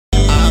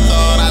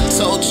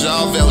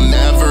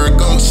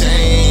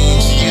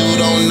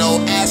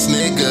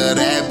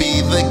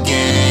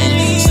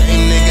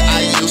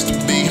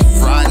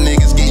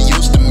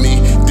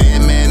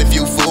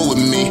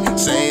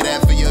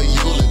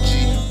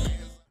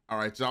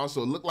right, y'all.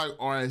 So it looked like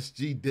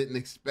RSG didn't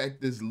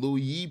expect this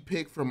LUO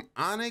pick from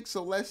ONIC.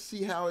 So let's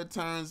see how it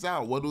turns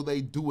out. What do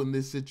they do in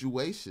this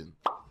situation?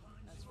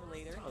 That's for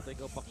later. Oh, they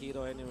go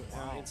Paquito anyway,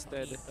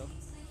 instead.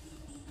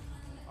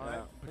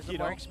 Alright, there's a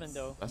marksman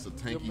though. That's a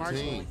tanky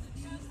team.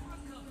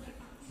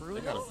 Bruno?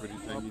 They got a pretty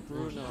tanky team.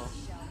 Bruno.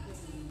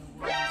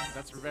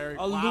 That's very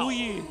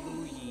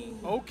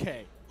LUO.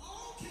 Okay.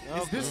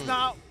 Is this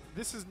not?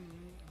 This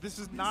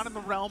is not in the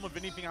realm of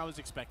anything I was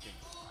expecting.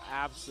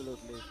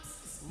 Absolutely.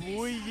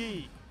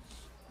 LUO.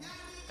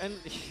 And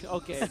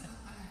okay.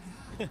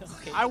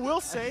 Okay. I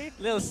will say,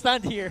 Little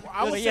stunned here.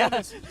 I will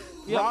yeah. say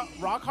this.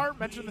 Rockhart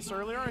mentioned this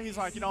earlier. He's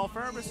like, you know,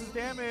 Ferris's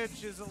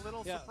damage is a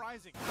little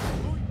surprising.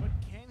 But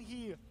can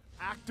he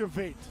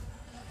activate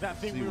that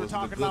thing we were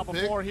talking about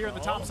before here in the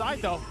top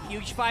side, though?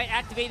 Huge fight,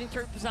 activating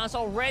turret presence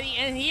already,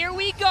 and here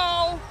we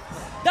go.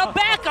 The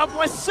backup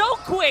was so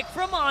quick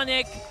from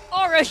ONIC.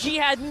 RSG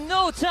had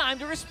no time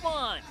to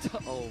respond.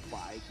 Oh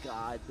my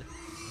god.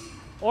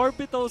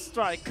 Orbital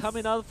strike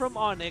coming out from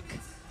ONIC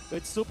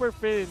with super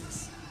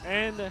fins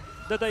and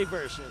the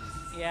diversion.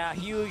 Yeah,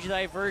 huge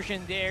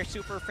diversion there.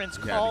 Super Friends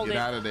called it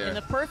in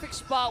the perfect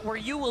spot where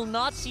you will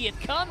not see it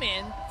come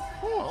in.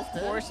 Of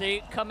course,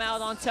 they come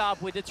out on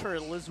top with the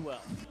turtle as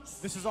well.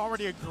 This is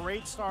already a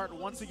great start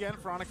once again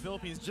for ONIC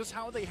Philippines. Just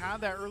how they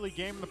had that early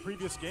game in the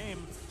previous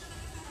game.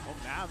 Oh,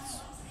 Nats.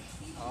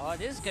 Oh,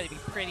 this is going to be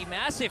pretty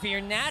massive here.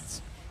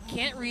 Nats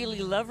can't really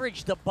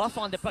leverage the buff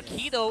on the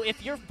Paquito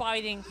if you're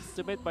fighting.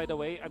 Submit, by the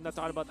way, I'm not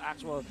talking about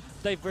actual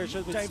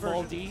diversion with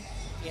small d.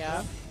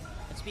 Yeah.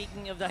 And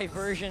speaking of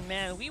diversion,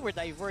 man, we were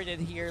diverted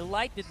here.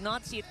 Light did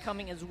not see it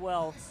coming as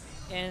well.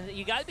 And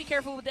you got to be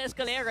careful with the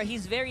Escalera.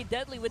 He's very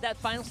deadly with that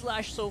final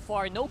slash so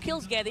far. No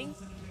kills getting,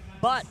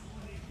 but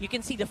you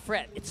can see the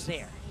fret. It's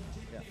there.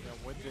 Yeah,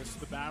 with this,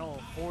 the battle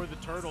for the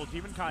turtle,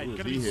 Demon Kite going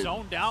to be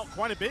zoned out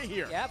quite a bit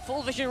here. Yeah,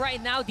 full vision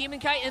right now.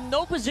 Demon Kite in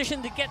no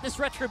position to get this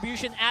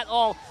retribution at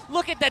all.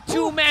 Look at that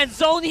two-man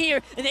zone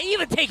here, and they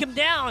even take him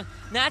down.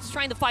 Nats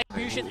trying to fight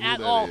retribution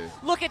at all.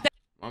 Look at that.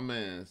 My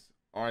man's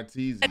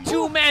RTZ. A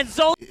two-man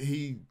zone.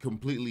 He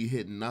completely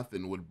hit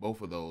nothing with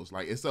both of those.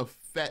 Like, it's a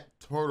fat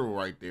turtle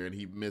right there, and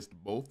he missed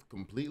both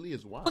completely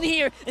as well.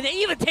 Here, and they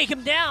even take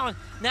him down.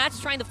 Nats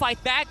trying to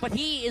fight back, but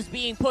he is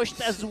being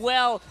pushed as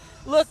well.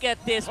 Look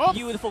at this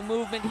beautiful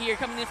movement here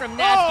coming in from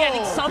Nats,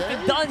 getting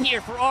something done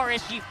here for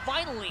RSG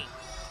finally.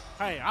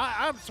 Hey,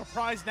 I'm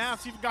surprised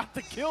Nats even got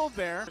the kill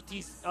there.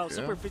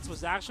 Super Fits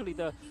was actually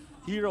the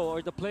hero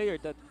or the player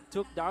that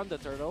took down the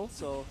turtle,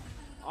 so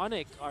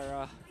ONIC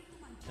are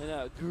in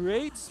a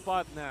great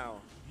spot now.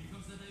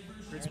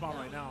 Great spot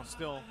right now,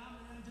 still.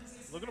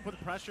 Looking to put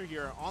the pressure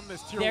here on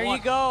this tier 1. There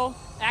you go.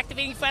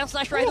 Activating Final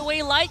Slash right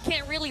away. Light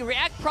can't really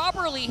react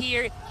properly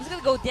here. He's going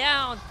to go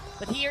down.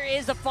 But here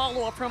is a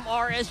follow-up from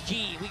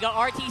RSG. We got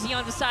RTZ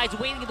on the sides,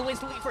 waiting in the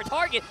wings, looking for a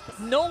target. But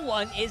no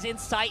one is in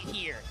sight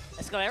here.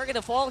 Escalera going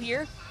to fall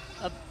here.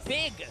 A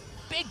big,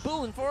 big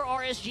boon for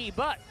RSG,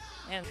 but...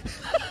 and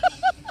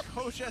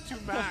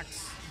Kochetu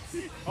Max.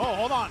 Oh,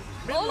 hold on.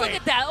 Oh, look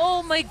at that.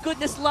 Oh, my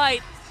goodness,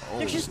 Light.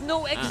 There's just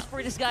no exit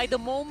for this guy the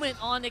moment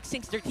ONIC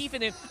sinks their teeth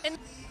in him. And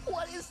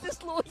what is this,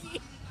 LUO?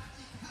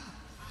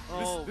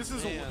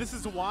 This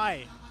is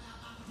why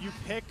you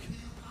pick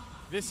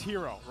this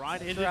hero,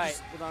 right?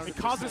 It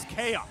causes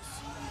chaos.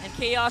 And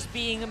chaos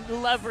being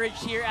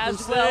leveraged here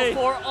as well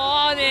for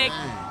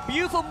ONIC.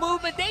 Beautiful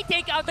movement. They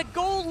take out the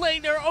gold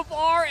laner of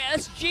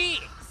RSG.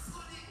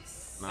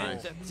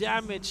 Nice. And the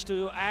damage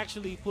to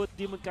actually put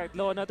Demon Kite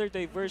low. Another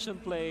diversion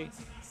play.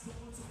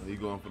 Are you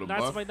going for the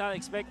Nats buff? might not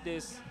expect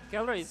this.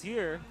 Kelra is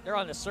here. They're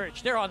on the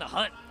search. They're on the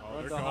hunt. Oh,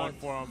 they're going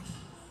for him.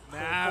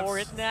 Go for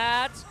it,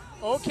 Nats.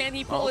 Oh, can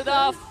he pull it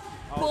off?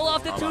 Pull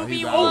off the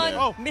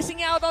 2v1.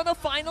 Missing out on the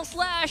final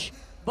slash.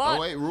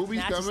 But Ruby's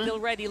Nats is still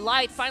ready.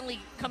 Light finally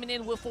coming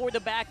in for the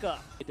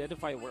backup.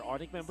 Identify where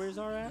ONIC members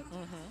are at.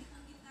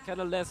 Kind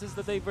of lessens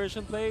the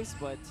diversion plays,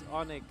 but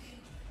ONIC.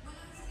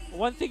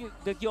 One thing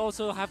that you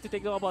also have to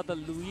take note about the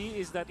LUO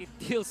is that it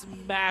deals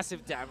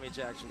massive damage,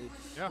 actually.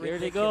 Yeah. There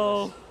they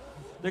go.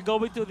 They're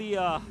going to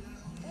the,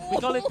 we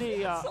call it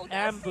the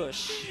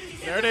ambush.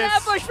 There it is.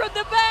 Ambush from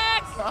the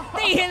back.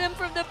 They hit him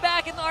from the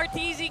back, and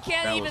RTZ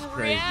can't even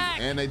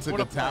react. And they took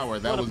a tower.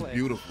 That was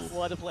beautiful.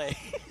 What a play.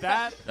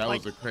 That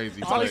was a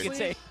crazy play. All you play. can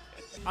say.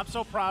 I'm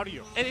so proud of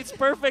you. And it's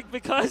perfect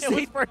because it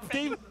was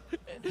perfect.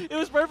 It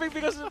was perfect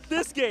because of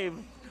this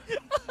game.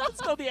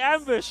 It's called the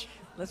ambush.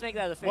 Let's make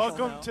that official.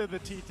 Welcome to the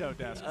Tito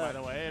desk, by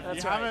the way. If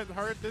you haven't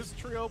heard this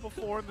trio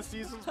before in the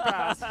seasons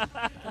past,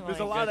 there's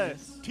a lot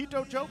of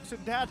Tito jokes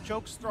and dad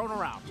jokes thrown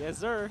around. Yes,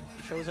 sir.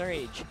 Shows our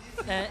age.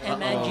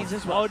 And Manji's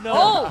as well. Oh, no.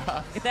 Oh!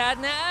 Look at that.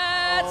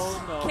 Nats!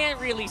 Oh, no. Can't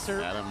really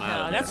serve.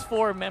 No, that's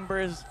 4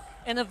 members.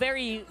 And a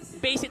very,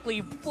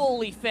 basically,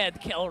 fully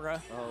fed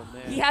Kelra. Oh,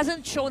 man. He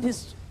hasn't shown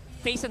his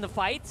face in the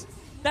fight.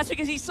 That's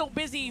because he's so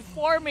busy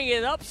farming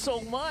it up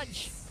so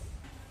much.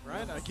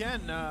 Right,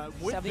 again,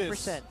 with 70%.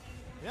 this.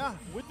 Yeah,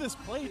 with this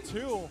play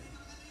too,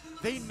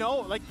 they know,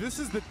 like, this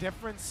is the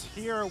difference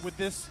here with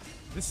this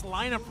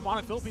lineup from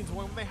ONIC Philippines.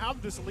 When they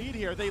have this lead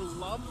here, they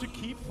love to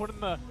keep putting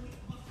the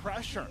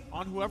pressure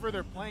on whoever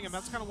they're playing, and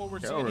that's kind of what we're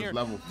seeing Kelra's here.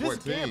 level 14.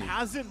 This game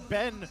hasn't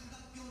been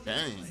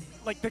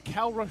like the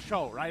Kelra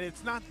show, right?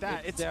 It's not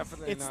that. It's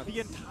definitely not. The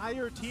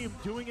entire team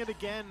doing it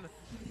again,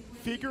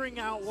 figuring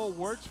out what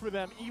works for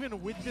them,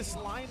 even with this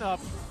lineup,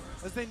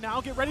 as they now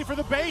get ready for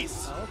the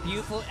base. Oh,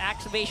 beautiful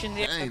activation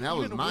there. Dang, that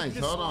was nice.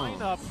 Hold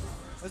on.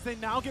 As they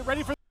now get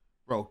ready for.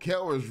 Bro,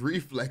 Kelra's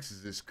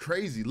reflexes is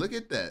crazy. Look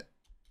at that.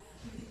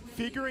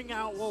 Figuring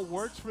out what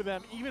works for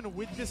them, even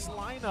with this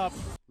lineup.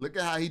 Look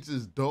at how he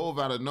just dove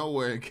out of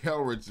nowhere and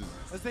Kelra just.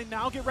 As they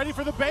now get ready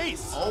for the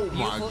base. Oh my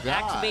beautiful God.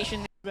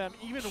 Activation. Them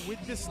even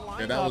with this lineup.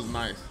 Yeah, that was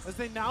nice. As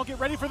they now get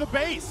ready for the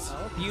base.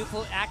 Oh,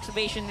 beautiful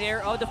activation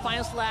there. Oh, the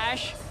final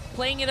slash.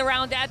 Playing it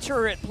around that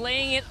turret,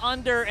 playing it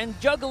under, and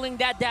juggling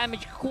that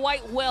damage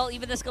quite well.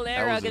 Even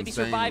Escalera going to be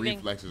surviving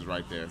reflexes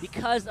right there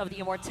because of the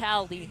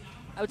immortality.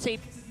 I would say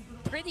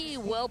pretty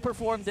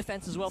well-performed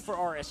defense as well for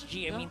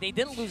RSG. I mean, they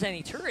didn't lose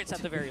any turrets at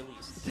the very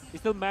least. They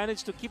still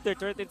managed to keep their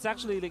turret. It's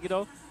actually, like, you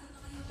know,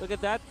 look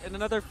at that. And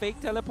another fake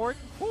teleport.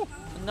 Whew.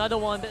 Another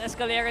one, but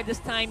Escalera this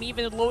time,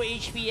 even at low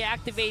HP,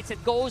 activates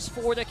it, goes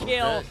for the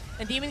kill. Okay.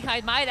 And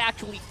Demonkite might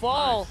actually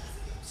fall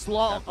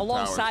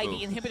alongside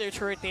the inhibitor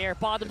turret there.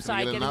 Bottom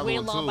side getting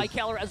wailed on by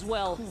Keller as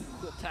well.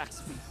 Ooh, attack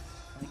speed.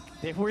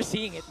 We're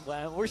seeing it.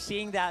 We're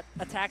seeing that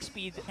attack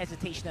speed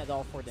hesitation at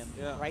all for them,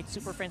 right?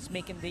 Super Friends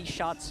making these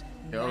shots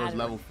matter,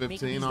 level 15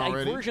 making these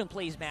already. diversion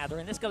plays matter.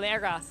 And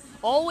Escalera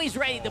always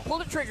ready to pull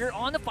the trigger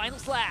on the final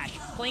slash.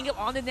 Playing it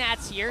on the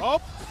Nats here.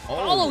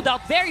 Followed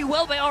up very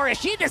well by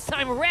RSG this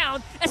time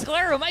around.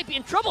 Escalera might be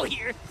in trouble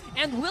here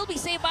and will be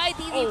saved by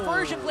the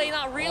diversion play.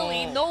 Not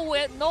really. No,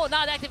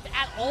 not active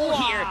at all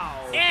here.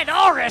 And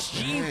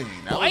RSG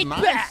fight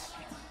back.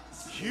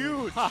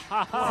 Huge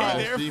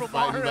play there from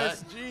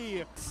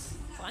RSG.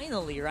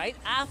 Finally, right?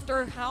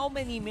 After how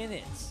many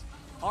minutes?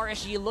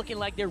 RSG looking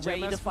like they're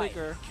ready to fight.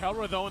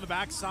 Kelra, though, in the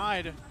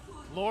backside.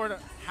 Lord,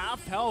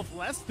 half health,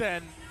 less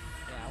than.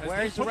 Yeah,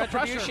 where's the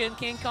retribution?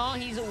 King Kong,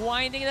 he's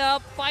winding it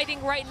up.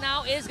 Fighting right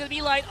now is going to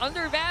be Light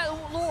under that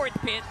Lord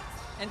pit.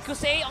 And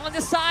Kusei on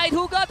the side.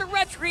 Who got the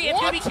retry? It's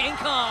going to be King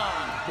Kong.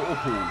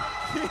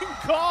 King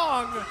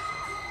Kong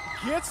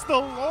gets the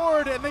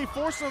Lord, and they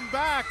force him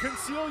back.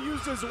 Conceal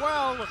used as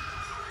well.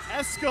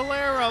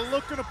 Escalera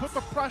looking to put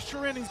the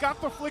pressure in. He's got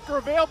the flicker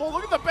available.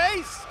 Look at the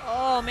base.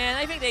 Oh, man,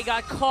 I think they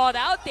got caught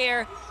out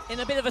there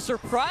in a bit of a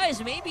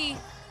surprise, maybe.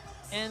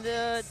 And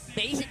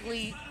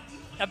basically,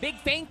 a big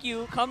thank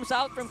you comes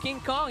out from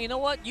King Kong. You know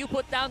what? You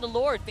put down the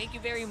Lord. Thank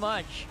you very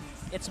much.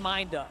 It's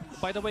mine, though.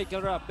 By the way,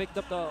 Kelra picked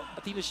up the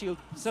Athena shield.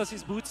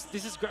 Celsius boots.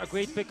 This is a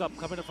great pickup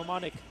coming up from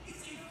ONIC.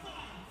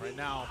 Right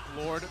now,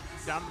 Lord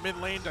down the mid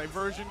lane.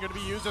 Diversion going to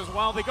be used as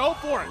well. They go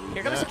for it.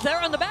 Here comes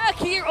Claire on the back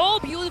here. Oh,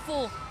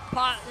 beautiful.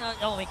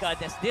 Oh my God,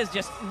 this is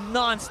just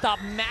non-stop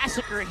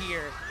massacre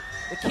here.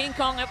 The King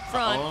Kong up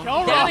front.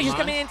 Damage is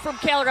coming in from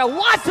Kelra.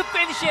 Wants to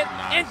finish it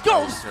and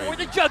goes for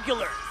the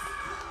jugular.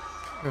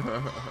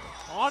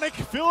 ONIC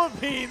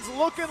Philippines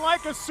looking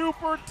like a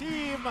super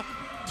team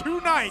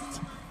tonight.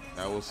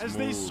 That was smooth. As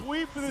they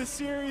sweep the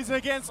series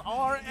against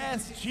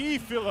RSG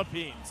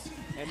Philippines.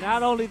 And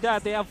not only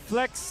that, they have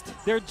flexed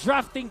their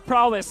drafting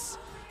prowess.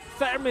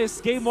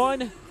 Thermis, game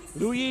 1.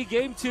 Louis,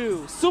 game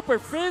 2. Super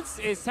Prince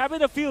is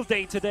having a field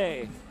day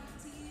today.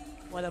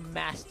 What a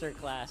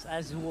masterclass,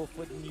 as Wolf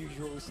would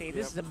usually say.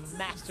 This is a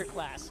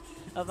masterclass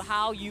of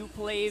how you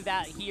play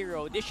that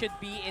hero. This should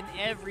be in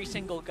every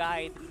single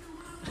guide.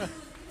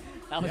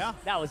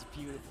 That was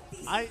beautiful.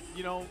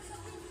 You know,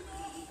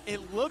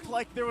 it looked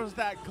like there was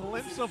that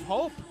glimpse of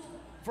hope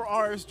for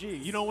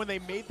RSG. You know, when they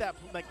made that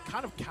like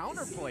kind of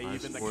counterplay,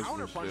 even the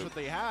counter punch that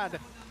they had.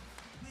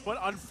 But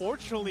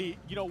unfortunately,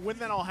 you know, when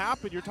that all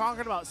happened, you're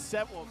talking about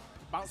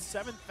about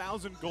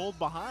 7,000 gold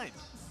behind.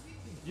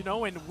 You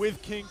know, and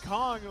with King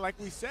Kong, like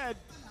we said,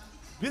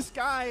 this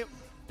guy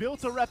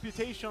built a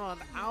reputation on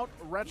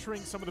out-retring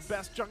some of the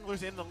best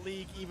junglers in the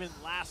league even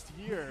last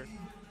year.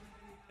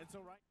 And so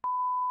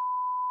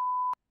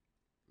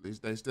at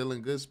least they still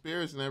in good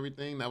spirits and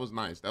everything. That was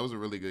nice. That was a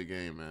really good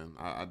game, man.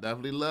 I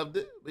definitely loved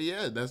it. But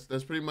yeah, that's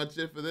pretty much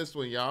it for this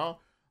one,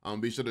 y'all.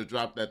 Be sure to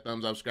drop that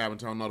thumbs up, subscribe, and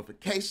turn on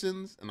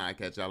notifications, and I'll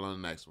catch y'all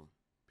on the next one.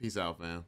 Peace out, fam.